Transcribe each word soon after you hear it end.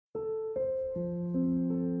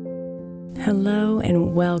Hello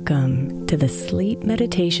and welcome to the Sleep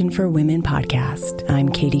Meditation for Women podcast. I'm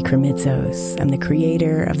Katie Kremitzos. I'm the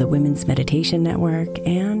creator of the Women's Meditation Network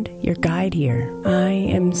and your guide here. I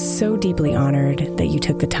am so deeply honored that you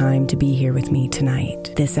took the time to be here with me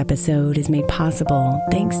tonight. This episode is made possible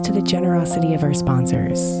thanks to the generosity of our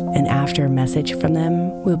sponsors. And after a message from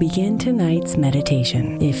them, we'll begin tonight's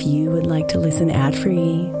meditation. If you would like to listen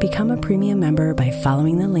ad-free, become a premium member by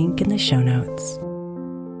following the link in the show notes.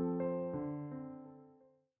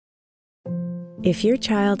 If your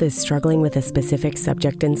child is struggling with a specific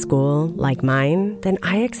subject in school, like mine, then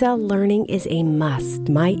IXL Learning is a must.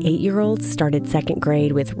 My 8-year-old started second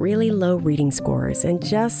grade with really low reading scores and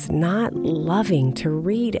just not loving to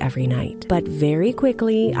read every night. But very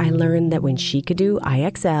quickly, I learned that when she could do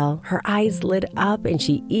IXL, her eyes lit up and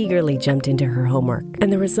she eagerly jumped into her homework.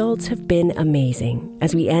 And the results have been amazing.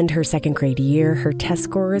 As we end her second grade year, her test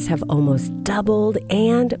scores have almost doubled,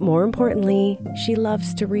 and more importantly, she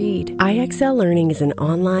loves to read. IXL Learning is an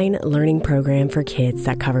online learning program for kids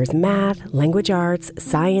that covers math, language arts,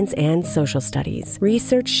 science, and social studies.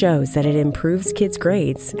 Research shows that it improves kids'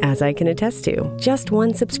 grades, as I can attest to. Just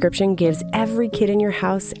one subscription gives every kid in your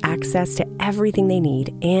house access to everything they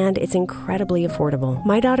need, and it's incredibly affordable.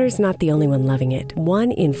 My daughter's not the only one loving it.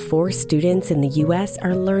 1 in 4 students in the U.S.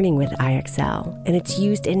 are learning with IXL, and it's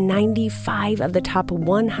used in 95 of the top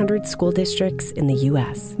 100 school districts in the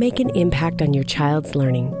U.S. Make an impact on your child's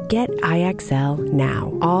learning. Get IXL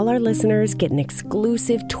now. All our listeners get an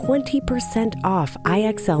exclusive 20% off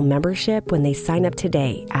IXL membership when they sign up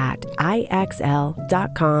today at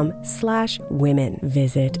IXL.com/women.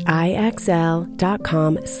 Visit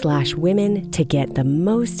IXL.com/women to get the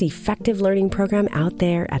most effective learning program out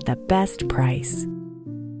there at the best price.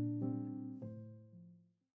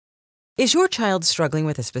 Is your child struggling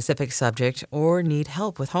with a specific subject or need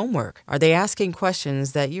help with homework? Are they asking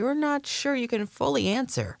questions that you're not sure you can fully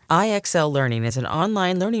answer? IXL Learning is an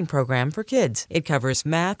online learning program for kids. It covers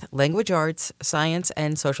math, language arts, science,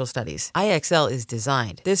 and social studies. IXL is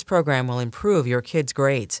designed. This program will improve your kids'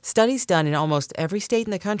 grades. Studies done in almost every state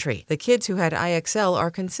in the country. The kids who had IXL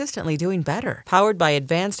are consistently doing better. Powered by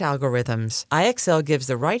advanced algorithms, IXL gives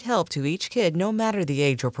the right help to each kid no matter the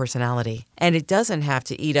age or personality. And it doesn't have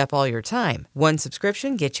to eat up all your time. One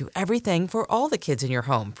subscription gets you everything for all the kids in your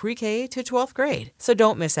home, pre-K to 12th grade. So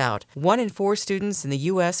don't miss out. 1 in 4 students in the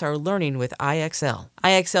U.S. are learning with IXL.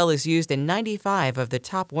 IXL is used in 95 of the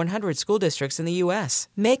top 100 school districts in the U.S.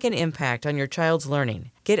 Make an impact on your child's learning.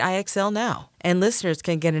 Get IXL now. And listeners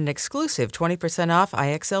can get an exclusive 20% off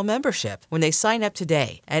IXL membership when they sign up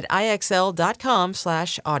today at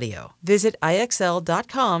IXL.com/audio. Visit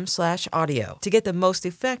IXL.com/audio to get the most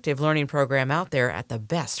effective learning program out there at the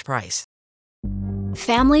best price.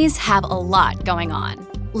 Families have a lot going on.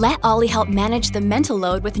 Let Ollie help manage the mental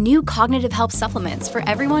load with new cognitive help supplements for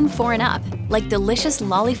everyone 4 and up, like delicious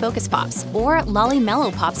Lolly Focus Pops or Lolly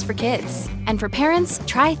Mellow Pops for kids. And for parents,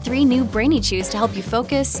 try 3 new Brainy Chews to help you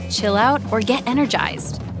focus, chill out, or get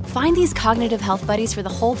energized. Find these cognitive health buddies for the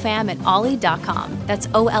whole fam at ollie.com. That's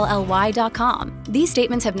OLLY.com. These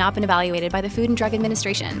statements have not been evaluated by the Food and Drug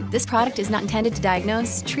Administration. This product is not intended to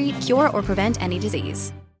diagnose, treat, cure, or prevent any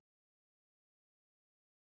disease.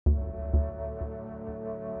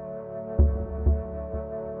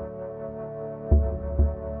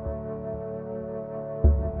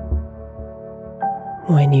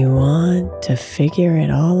 When you want to figure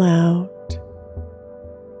it all out,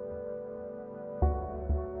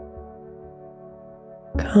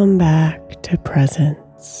 come back to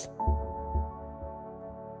presence.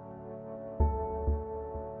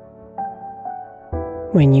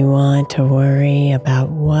 When you want to worry about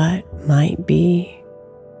what might be,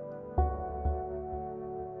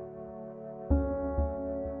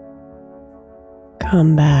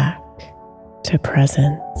 come back to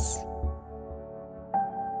presence.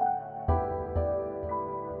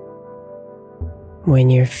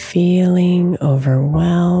 When you're feeling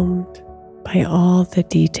overwhelmed by all the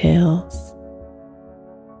details,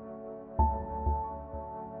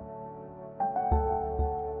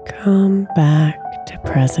 come back to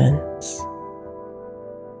presence.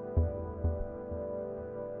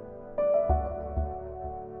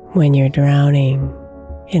 When you're drowning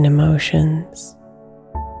in emotions,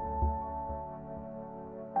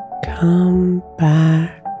 come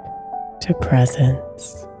back to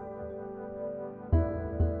presence.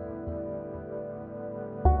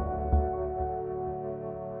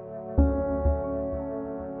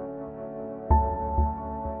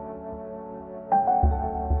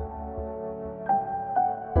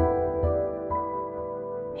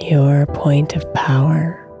 Your point of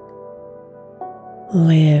power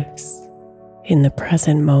lives in the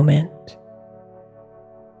present moment.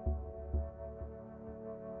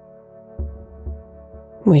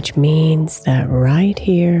 which means that right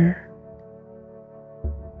here,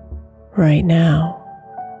 right now,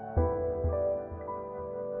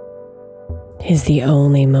 is the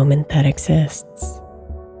only moment that exists.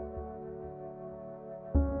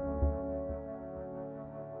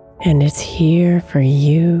 And it's here for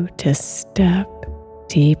you to step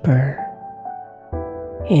deeper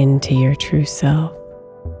into your true self.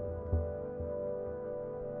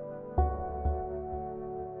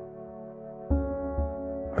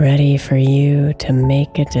 Ready for you to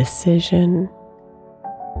make a decision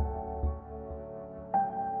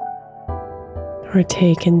or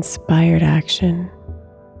take inspired action,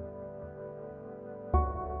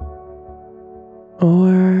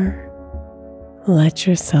 or let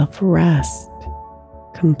yourself rest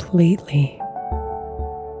completely.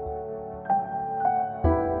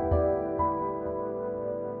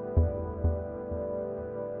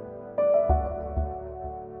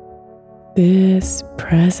 This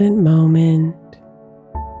present moment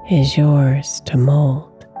is yours to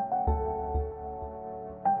mold.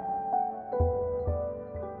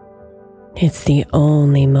 It's the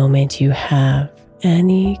only moment you have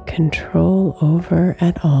any control over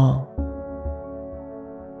at all.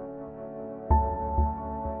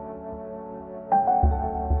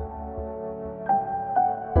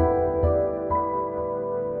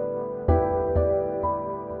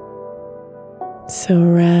 So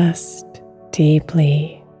rest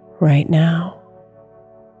deeply right now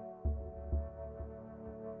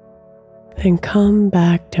and come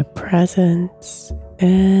back to presence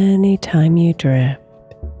anytime you drift.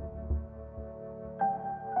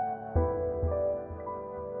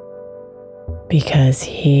 Because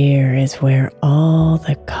here is where all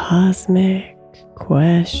the cosmic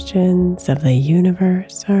questions of the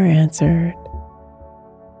universe are answered.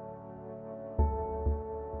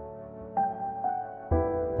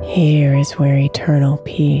 Here is where eternal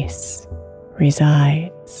peace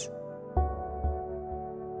resides.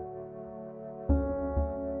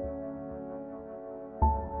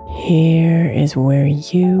 Here is where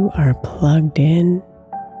you are plugged in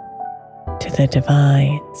to the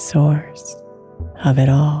divine source of it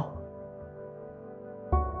all.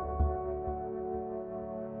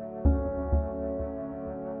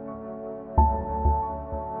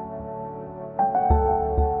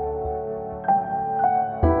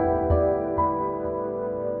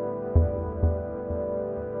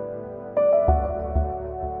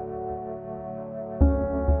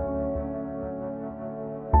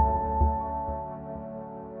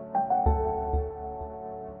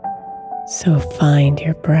 So find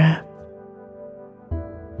your breath.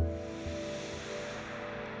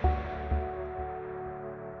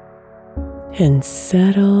 And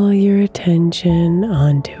settle your attention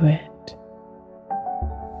onto it.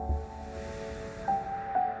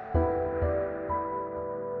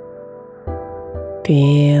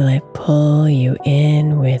 Feel it pull you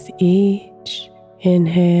in with each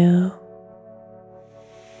inhale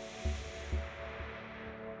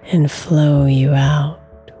and flow you out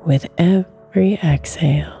with every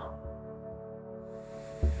exhale.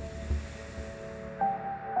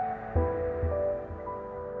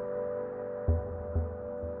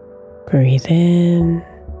 Breathe in.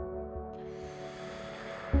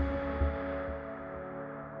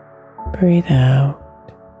 Breathe out.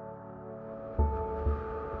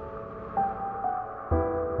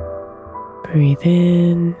 Breathe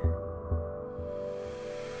in.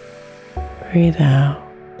 Breathe out.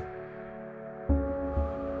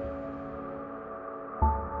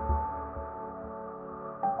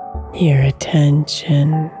 Your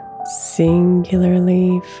attention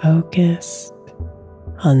singularly focused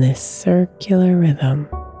on this circular rhythm.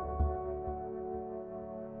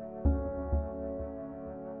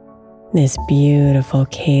 This beautiful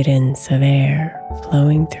cadence of air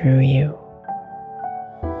flowing through you.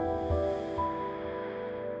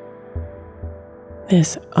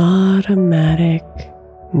 This automatic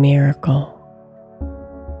miracle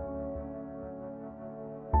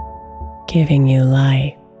giving you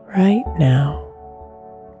life right now.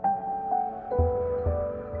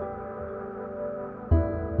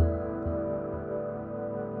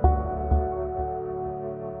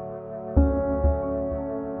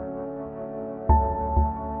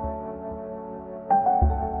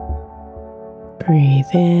 Breathe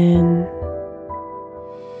in,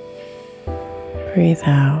 breathe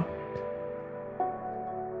out.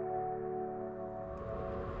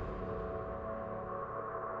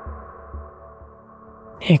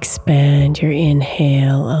 Expand your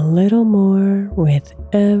inhale a little more with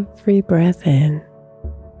every breath in.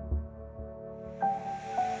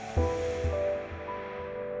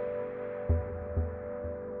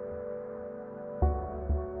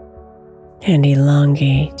 And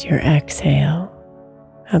elongate your exhale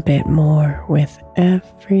a bit more with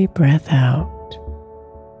every breath out.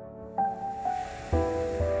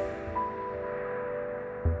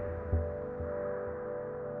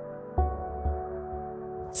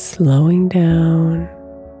 Slowing down,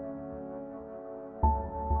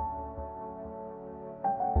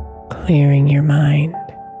 clearing your mind,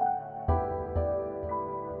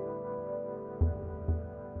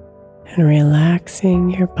 and relaxing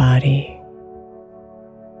your body.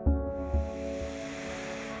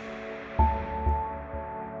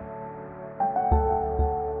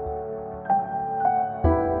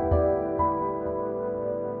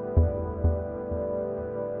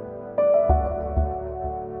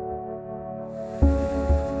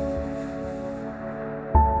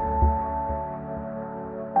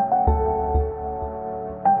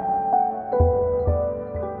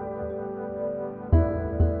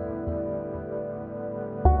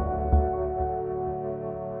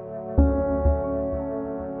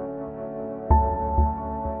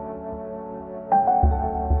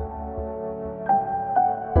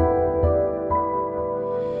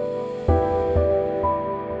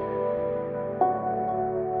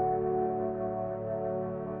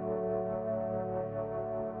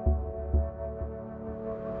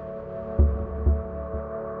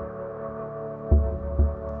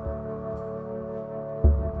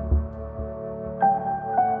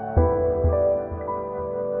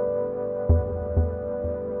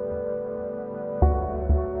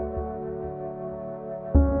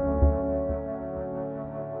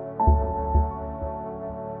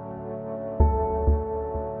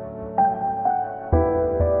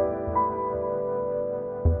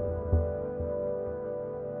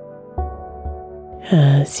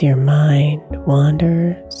 As your mind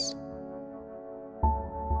wanders,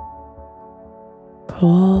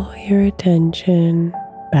 pull your attention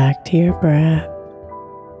back to your breath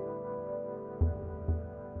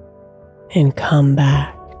and come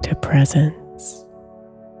back to presence.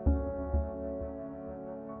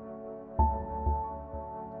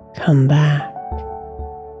 Come back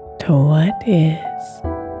to what is.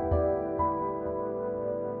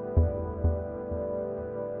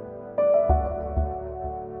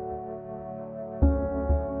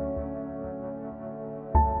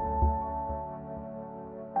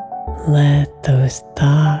 Let those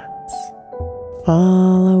thoughts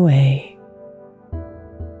fall away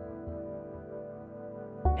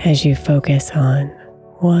as you focus on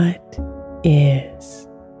what is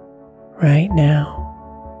right now.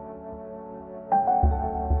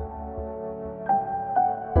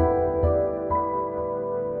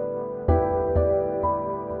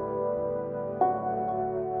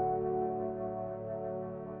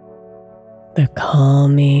 The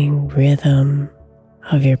calming rhythm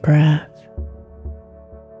of your breath.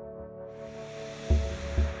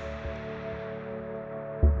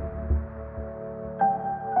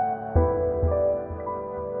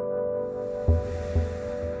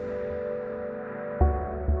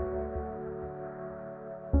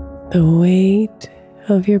 The weight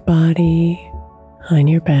of your body on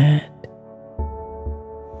your bed.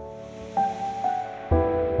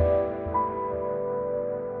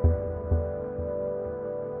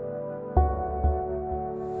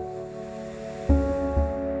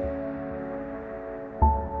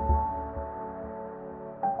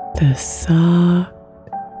 The soft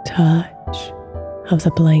touch of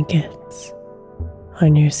the blankets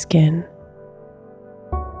on your skin.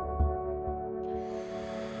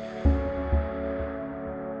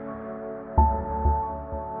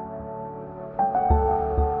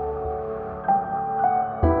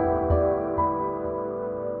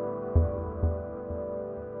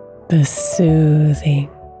 The soothing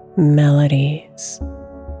melodies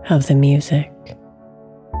of the music.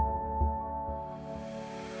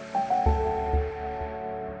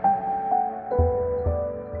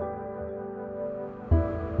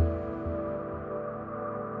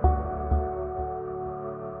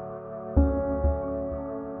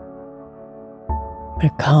 The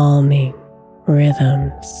calming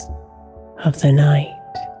rhythms of the night.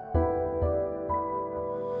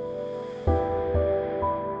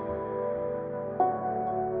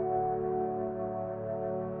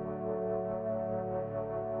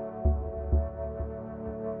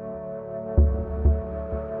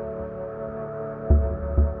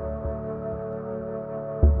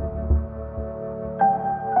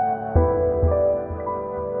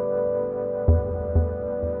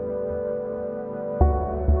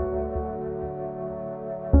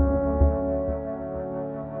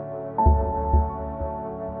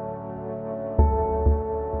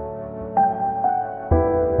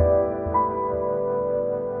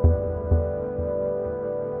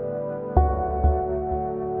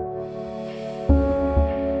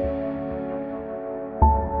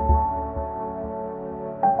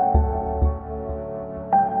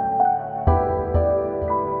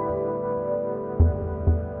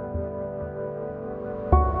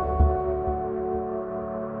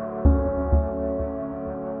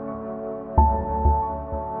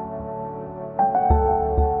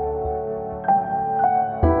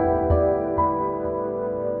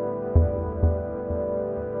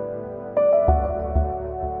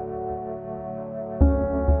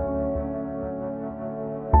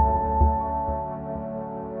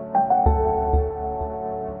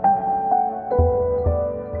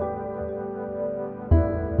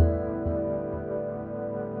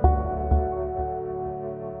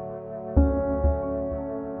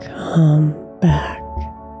 come back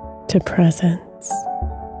to presence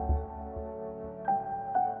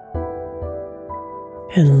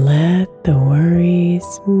and let the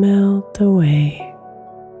worries melt away.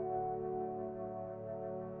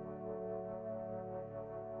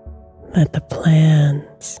 Let the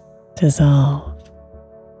plans dissolve.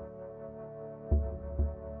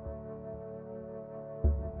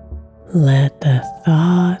 Let the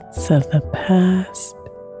thoughts of the past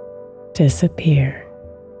disappear.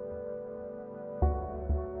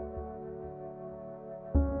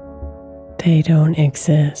 They don't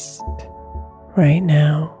exist right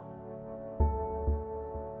now.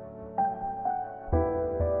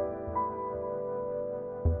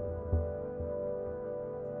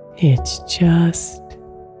 It's just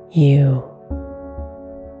you.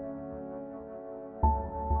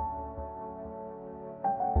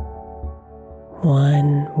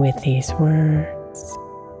 One with these words.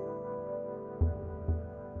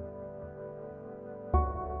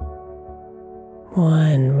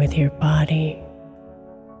 One with your body.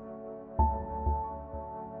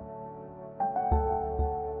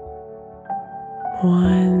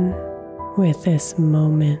 One with this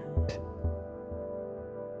moment.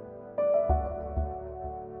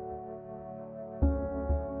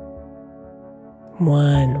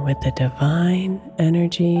 One with the divine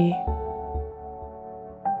energy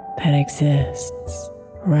that exists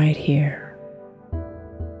right here.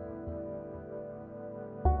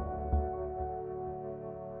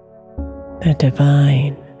 The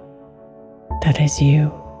divine that is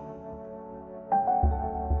you.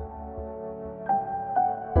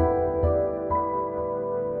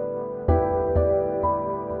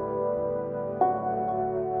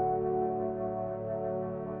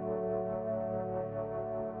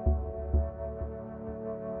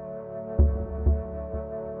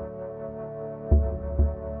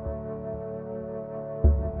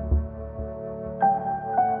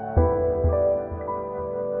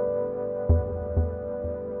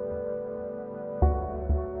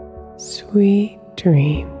 Sweet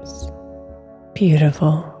dreams,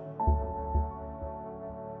 beautiful.